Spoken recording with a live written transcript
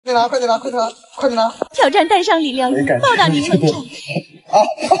快点拿，快点拿，快点拿，快点拿！挑战带上理疗仪，暴打柠檬展。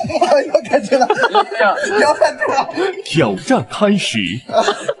有感觉了，有感觉了！挑战开始。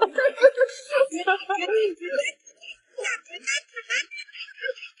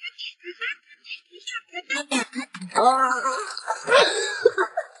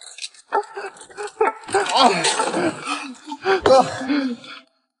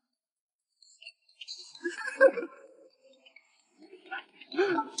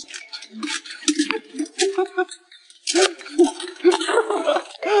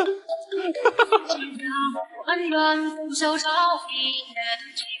手抄笔的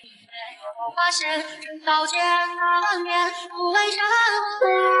句子，我发现正道间难免不为人。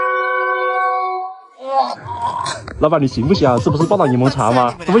老板，你行不行啊？这不是暴打柠檬茶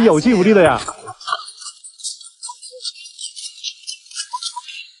吗？怎么有气无力的呀？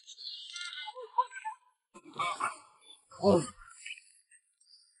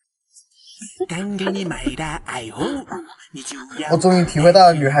刚给你买的爱护，你就要。我终于体会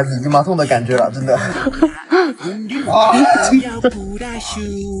到女孩子姨妈痛的感觉了，真的。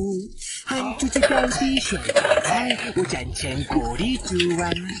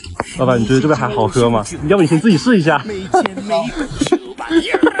老板，你觉得这杯还好喝吗？要不你先自己试一下。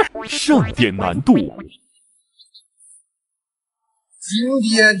上点难度。经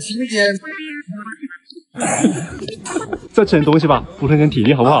典，经典。再吃点东西吧，补充点体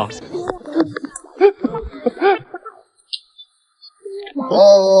力，好不好？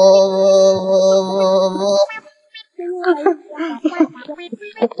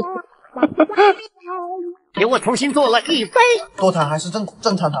给我重新做了一杯。多糖还是正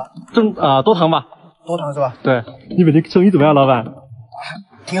常糖？多糖吧。多糖是吧？对。你每天生意怎么样，老板？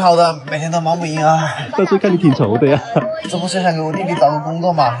挺好的，每天都忙不赢啊。但是看你挺愁的呀。这不是想给我弟弟找个工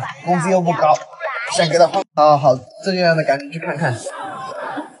作嘛，工资又不高，想给他换好这样的赶紧去看看。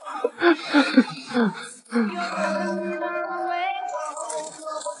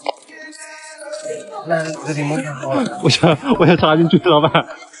那这题梦想好了。我想插进去，老板。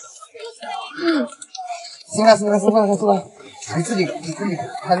行了，你自己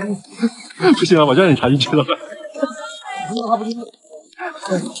插进去。不行了，我就让你插进去了。他不进去。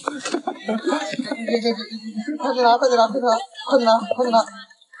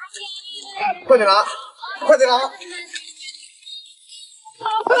快点拿！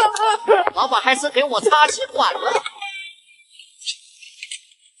老板还是给我插起管了。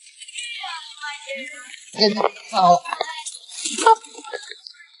好。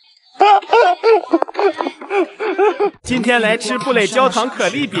今天来吃布蕾焦糖可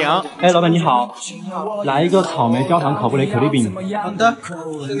丽饼。哎，老板你好，来一个草莓焦糖烤布蕾可丽饼。好的，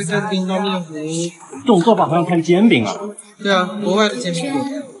这里开始给你装面糊。这种做法好像看煎饼啊。对啊，国外的煎饼。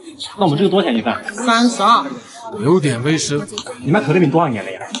那我们这个多少钱一份？32。有点卫生。你卖可丽饼多少年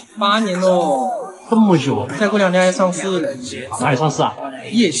了呀？8年喽。这么久？再过2年还上市了。哪里上市啊？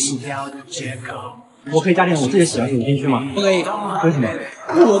夜市。我可以加点我自己的喜欢品进去吗？不可以。为什么？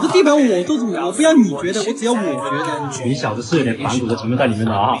我的地盘我做主，我不要你觉得，我只要我觉得。你小子是有点反骨的成分在里面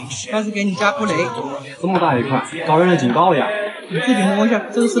的啊！但是给你加布雷。这么大一块，高热量警告呀！你自己摸一下，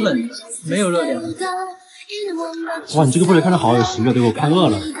这个是冷的，没有热量。哇，你这个布雷看着好有食欲，都给我看饿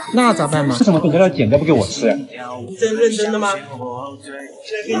了。那咋办嘛？为什么人家要减掉不给我吃呀？真认真的吗？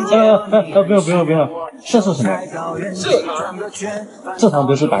不用，这是什么？这糖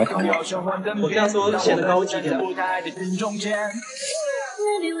不是白糖吗？我这样说显得高级点。好，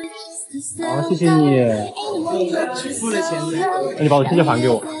谢谢你。付了钱，那你把我钱还给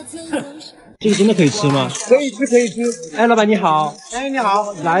我。这个真的可以吃吗？可以吃。哎，老板你好。哎，你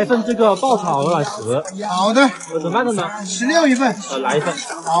好。来一份这个爆炒鹅卵石。好的。怎么办的呢？16一份。来一份。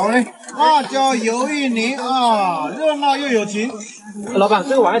好嘞。辣椒油一淋啊，热闹又有情。老板，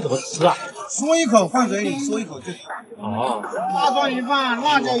这个玩意怎么吃啊？说一口放嘴里，说一口就。哦。大蒜一半，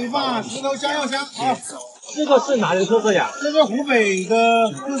辣椒一半，石头香又香啊。这个是哪里的特色呀？这是湖北的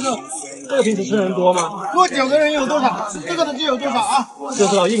特色。这个平时吃人多吗？做酒的人有多少，吃这个的就有多少啊。这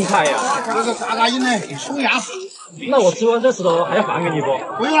是道硬菜呀。这个嘎嘎硬的，松牙。那我吃完这石头还要还给你不？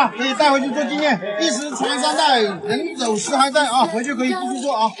不用了，可以带回去做纪念。一时传3代，人走时还在啊，回去可以继续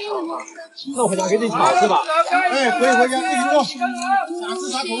做啊。那我回家给你炒是吧？哎，可以回家继续做。想吃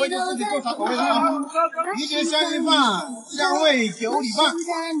啥口味就自己做啥口味的啊。一碟香鸡饭，香味9里半。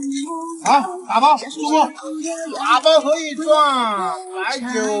好，打包出锅，打包可以装白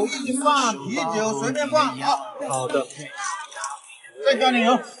酒一斤半，啤酒随便放啊。好的。再加点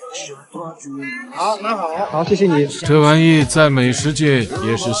油。好，拿好。好，谢谢你。这玩意在美食界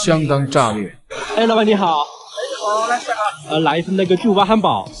也是相当炸裂。哎，老板你好。好嘞。来一份那个巨无霸汉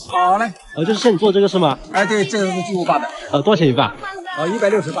堡。好嘞。就是像你做这个是吗？哎，对，这个是巨无霸的。多少钱一份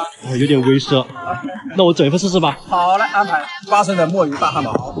168。有点威慑。那我整一份试试吧。好，来安排8升的墨鱼大汉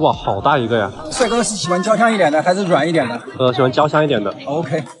堡。哇，好大一个呀！帅哥是喜欢焦香一点的还是软一点的？喜欢焦香一点的。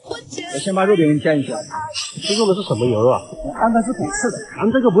OK， 我先把肉饼添一下。这用的是什么牛肉啊？安排是骨刺的。咱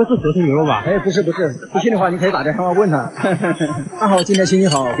们这个不会是和田牛肉吧？哎，不是，不信的话你可以打电话问他。安好，今天心情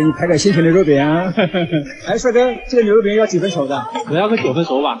好，给你拍个心情的肉饼。哎，帅哥，这个牛肉饼要几分熟的？我要个9分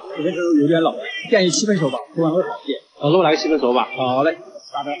熟吧。9分熟有点老了，建议7分熟吧，口感会好一点。那我来个7分熟吧。好嘞，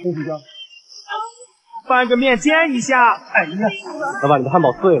打的红胡椒。翻个面煎一下。哎呀，老板，你的汉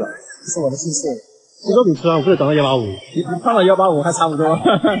堡碎了。是我的心碎。这肉饼吃完我不得涨到185？你放到185还差不多。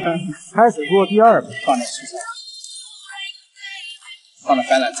开始锅第2，放点蔬菜，放点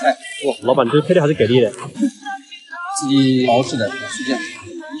橄榄菜。哇，老板，你这个配料还是给力的。自己熬制的是这样。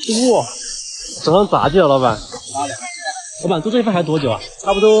哇，整上炸鸡了，老板。老板，做这一份还多久啊？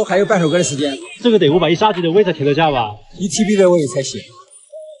差不多还有半首歌的时间。这个得510杀鸡的胃才填得下吧？1TB 的胃才行。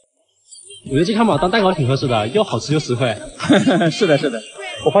我觉得这汉堡当蛋糕挺合适的，又好吃又实惠。是的。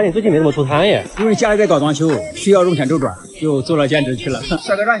我发现你最近没怎么出摊耶，因为家里在搞装修，需要用钱周转，就做了兼职去了。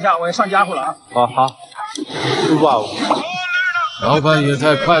帅哥让一下，我要上家伙了啊！好。哇哦，老板也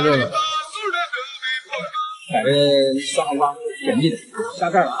太快乐了。摆的双黄瓜，甜蜜的，下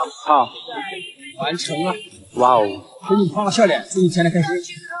盖了啊！好，完成了。哇哦，给你放了笑脸，祝你天天开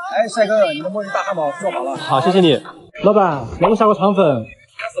心。哎，帅哥，你的墨鱼大汉堡做好了。好，谢谢你。老板，要不下个肠粉？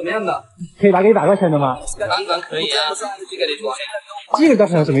什么样的？可以拿给100块钱的吗？当然可以啊，几个你说？几个多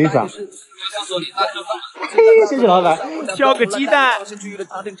少钱什么意思啊？嘿，谢谢老板。挑个鸡蛋，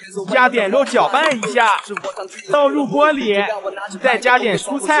加点肉搅拌一下，倒入锅里，再加点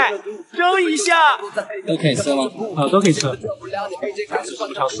蔬菜，蒸一下。都可以吃吗？都可以吃。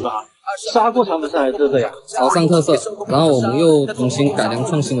不常吃的哈。砂锅肠粉上来这样，潮汕特色，然后我们又重新改良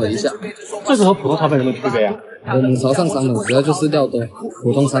创新了一下。这个和普通肠粉有什么区别啊？我们潮汕肠粉主要就是料多，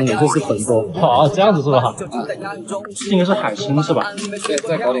普通肠粉就是粉多。好，这样子是吧？应该是海参是吧？对，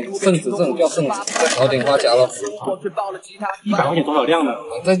再搞点圣子，这种叫圣子，再搞点花甲肉。100块钱多少量呢？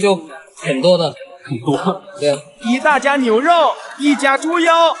这就很多的，很多。对啊。1大家牛肉，1家猪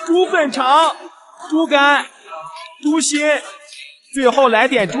腰、猪粉肠、猪肝、猪心。最后来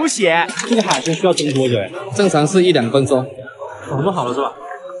点猪血。这个海参需要蒸多久？正常是1-2分钟。弄好了是吧？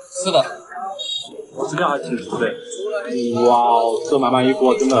是的。我这料还挺足的。哇哦，这满满一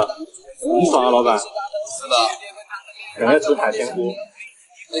锅，真的很爽啊，老板。是的。感觉吃海鲜锅。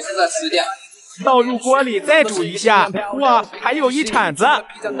没事再吃掉。倒入锅里再煮一下。哇，还有一铲子。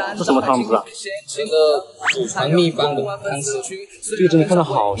这什么汤汁啊？这个祖传秘方的汤汁。这个真的看着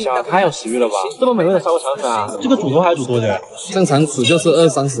好香，太有食欲了吧！这么美味的砂锅肠粉啊，这个煮头还煮多久？正常煮就是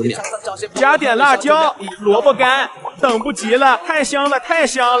20-30秒。加点辣椒、萝卜干，等不及了，太香了，太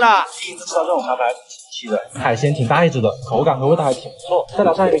香了！第一次吃到这种茶牌。海鲜挺大一只的，口感和味道还挺不错，再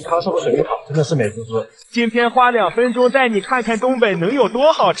来上一瓶康师傅水蜜桃，真的是美滋滋。今天花2分钟带你看看东北能有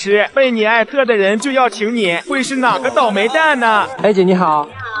多好吃，被你爱特的人就要请你，会是哪个倒霉蛋呢？哎姐你好，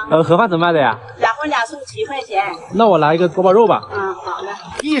盒饭怎么卖的呀？2荤2素7块钱。那我来一个锅包肉吧。好的。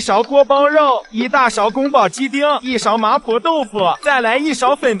1勺锅包肉，1大勺宫保鸡丁，1勺麻婆豆腐，再来1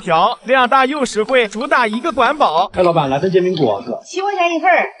勺粉条，量大又实惠，主打一个管饱。哎，老板来份煎饼果子，7块钱一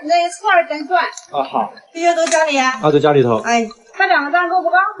份，那串单串。啊好。这些都家里呀？啊，在家里头。哎，这2个蛋够不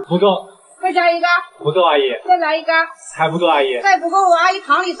够？不够。再加一个。不够，阿姨。再来一个。还不够，阿姨。再不够，我阿姨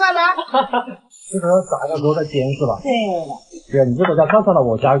糖里算了。这个炸一个之后再煎是吧？对。对，你这都加串串了，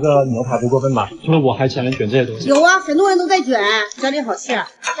我加个牛排不过分吧？因为我还想卷这些东西。有啊，很多人都在卷，家里好馅，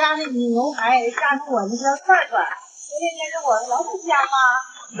加上你牛排，加上我那个串串，昨天煎的我老很香吗？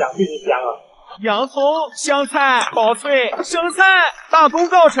香，必须香啊！洋葱、香菜、薄脆、生菜，大功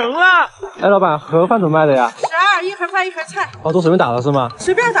告成了。哎，老板，盒饭怎么卖的呀？12，一盒饭一盒菜。哦，都随便打的是吗？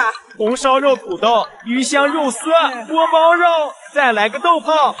随便打。红烧肉土豆、鱼香肉丝、锅包肉，再来个豆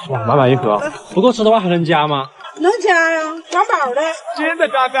泡。哇，满满一盒，不够吃的话还能加吗？能加呀，管饱的。真的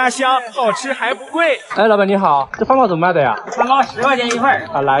嘎嘎香，好吃还不贵。哎，老板你好，这饭包怎么卖的呀？饭包10块钱一份。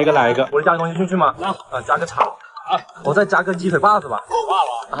啊，来一个。我加个东西进去吗？加个肠。我再加个鸡腿把子吧。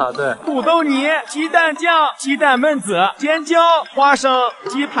啊，对。土豆泥、鸡蛋酱、鸡蛋焖子、尖椒、花生、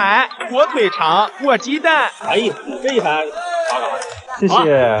鸡排、火腿肠、过鸡蛋。哎，这一盘，谢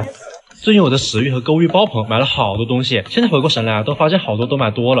谢。最近我的食欲和购物欲爆棚，买了好多东西。现在回过神来啊，都发现好多都买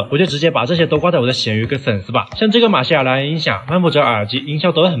多了，我就直接把这些都挂在我的闲鱼给粉丝吧。像这个马歇尔蓝牙音响、漫步者耳机，音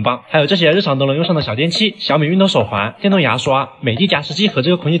效都很棒。还有这些日常都能用上的小电器，小米运动手环、电动牙刷、美的加湿器和这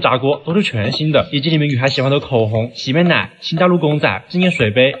个空气炸锅都是全新的，以及你们女孩喜欢的口红、洗面奶、新大陆公仔、纪念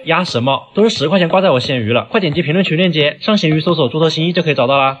水杯、鸭舌帽，都是10块钱挂在我闲鱼了。快点击评论区链接，上闲鱼搜索猪头新一就可以找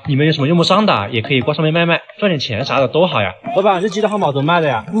到啦。你们有什么用不上的，也可以挂上面卖卖，赚点钱啥的都好呀。老板，这鸡的号码怎么卖的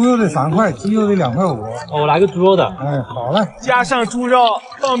呀？猪肉的3块，鸡肉的2块5。哦，我来个猪肉的。哎，好嘞。加上猪肉，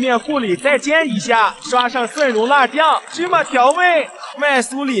放面糊里再煎一下，刷上蒜蓉辣酱、芝麻调味，外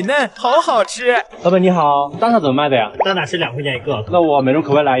酥里嫩，好吃。老板你好，蛋挞怎么卖的呀？蛋挞是2块钱一个。那我每种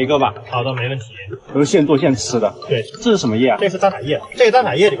口味来一个吧。好的，没问题。都是现做现吃的。对，这是什么叶啊？这是蛋挞叶，这个蛋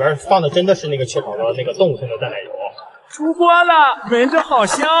挞叶里边放的真的是那个切好的那个动物性的蛋奶油。出锅了，闻着好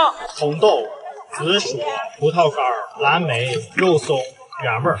香。红豆、紫薯、葡萄干、蓝莓、肉松。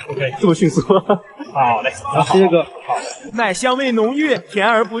原味儿 ，OK， 这么迅速，好嘞，谢谢哥。好，奶香味浓郁，甜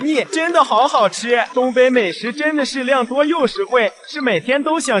而不腻，真的好吃。东北美食真的是量多又实惠，是每天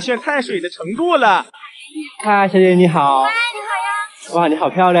都想炫碳水的程度了。嗨，小姐你好。嗨，你好呀。哇，你好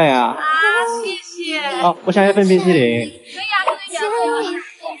漂亮呀。啊，谢谢。哦，我想要一份冰淇淋。可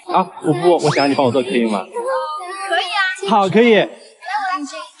以啊，啊，我想要你帮我做，可以吗？可以啊。好，可以。来，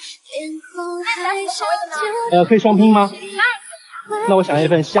我来。可以双拼吗？那我想要一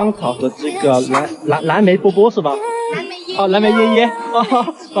份香草和这个蓝莓波波是吧？蓝莓椰。哦，蓝莓椰椰。哦，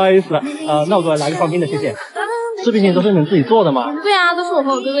不好意思，那我给我来个双拼的，谢谢。这冰淇淋都是你们自己做的吗？对啊，都是我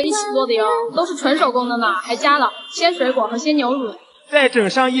和我哥哥一起做的哟，都是纯手工的呢，还加了鲜水果和鲜牛乳。再整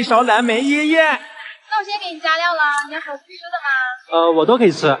上一勺蓝莓椰椰。那我先给你加料了，你要好吃的吗？我都可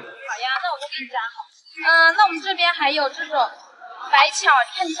以吃。好呀，那我就给你加。那我们这边还有这种白巧，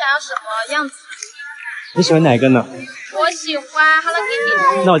你看你想要什么样子？你喜欢哪个呢？我喜欢 Hello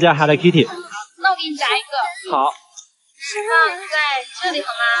Kitty。那我加 Hello Kitty。那我给你加一个。好。放在这里好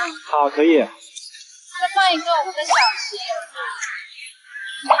吗？好，可以。再放一个我们的小旗。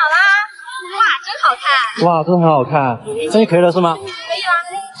好啦，哇，真好看。哇，真的很好看。这样可以了是吗？可以啦。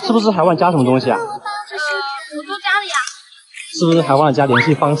是不是还忘加什么东西啊？我都加了呀。是不是还忘了加联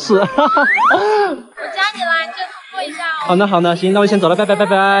系方式？我加你啦，你就通过一下哦。好呢，好呢，行，那我先走了，拜拜拜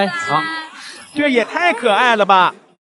拜。好。这也太可爱了吧！